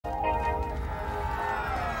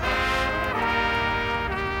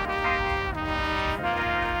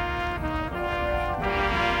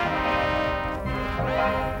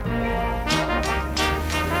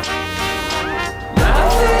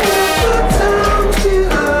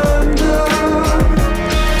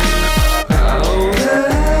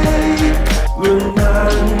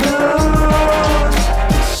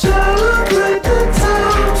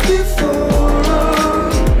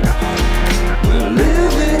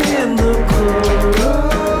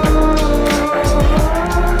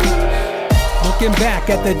back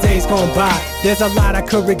at the days gone by. There's a lot I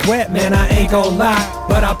could regret, man, I ain't gon' lie.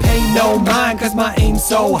 But I pay no mind, cause my aim's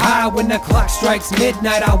so high. When the clock strikes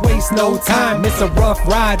midnight, I waste no time. It's a rough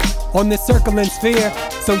ride on this circling sphere,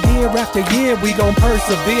 so year after year we gon'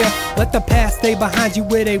 persevere. Let the past stay behind you,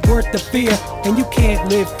 it ain't worth the fear. And you can't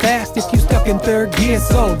live fast if you stuck in third gear.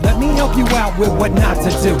 So let me help you out with what not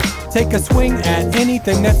to do. Take a swing at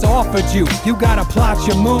anything that's offered you. You gotta plot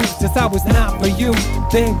your moves, since I was not for you.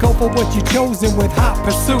 Then go for what you chosen with hot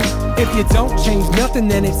pursuit. If you don't change nothing,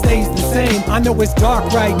 then it stays the same. I know it's dark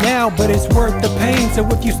right now, but it's worth the pain. So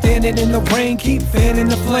if you standing in the rain, keep fanning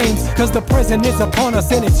the flames, cause the present is upon us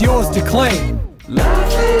and it's yours to claim.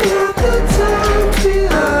 Laughing at the times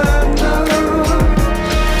behind us,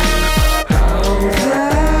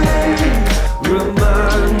 how they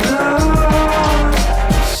remind us.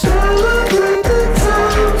 Celebrate the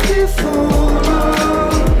times before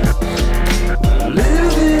us,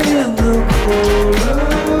 living in the corner.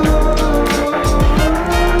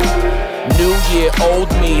 New year, old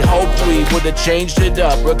me, hope we would've changed it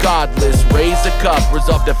up. Regardless, raise a cup,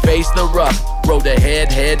 resolve to face the rough. Road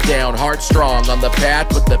ahead, head down, heart strong on the path,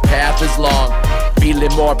 but the path is long.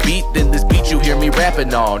 Feeling more beat than this beat you hear me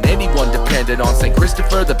rapping on. Anyone dependent on St.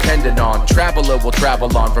 Christopher, dependent on. Traveler will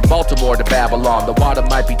travel on from Baltimore to Babylon. The water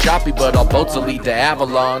might be choppy, but all boats will lead to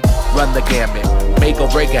Avalon. Run the gamut, make or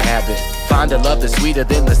break a habit. Find a love that's sweeter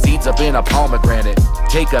than the seeds up in a pomegranate.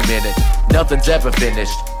 Take a minute, nothing's ever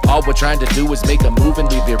finished. All we're trying to do is make a move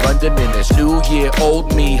and leave it undiminished. New year,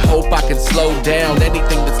 old me, hope I can slow down.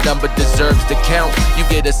 Anything that's numbered deserves to count. You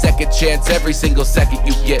get a second chance every single second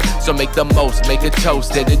you get, so make the most, make a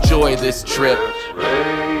toast and enjoy this trip.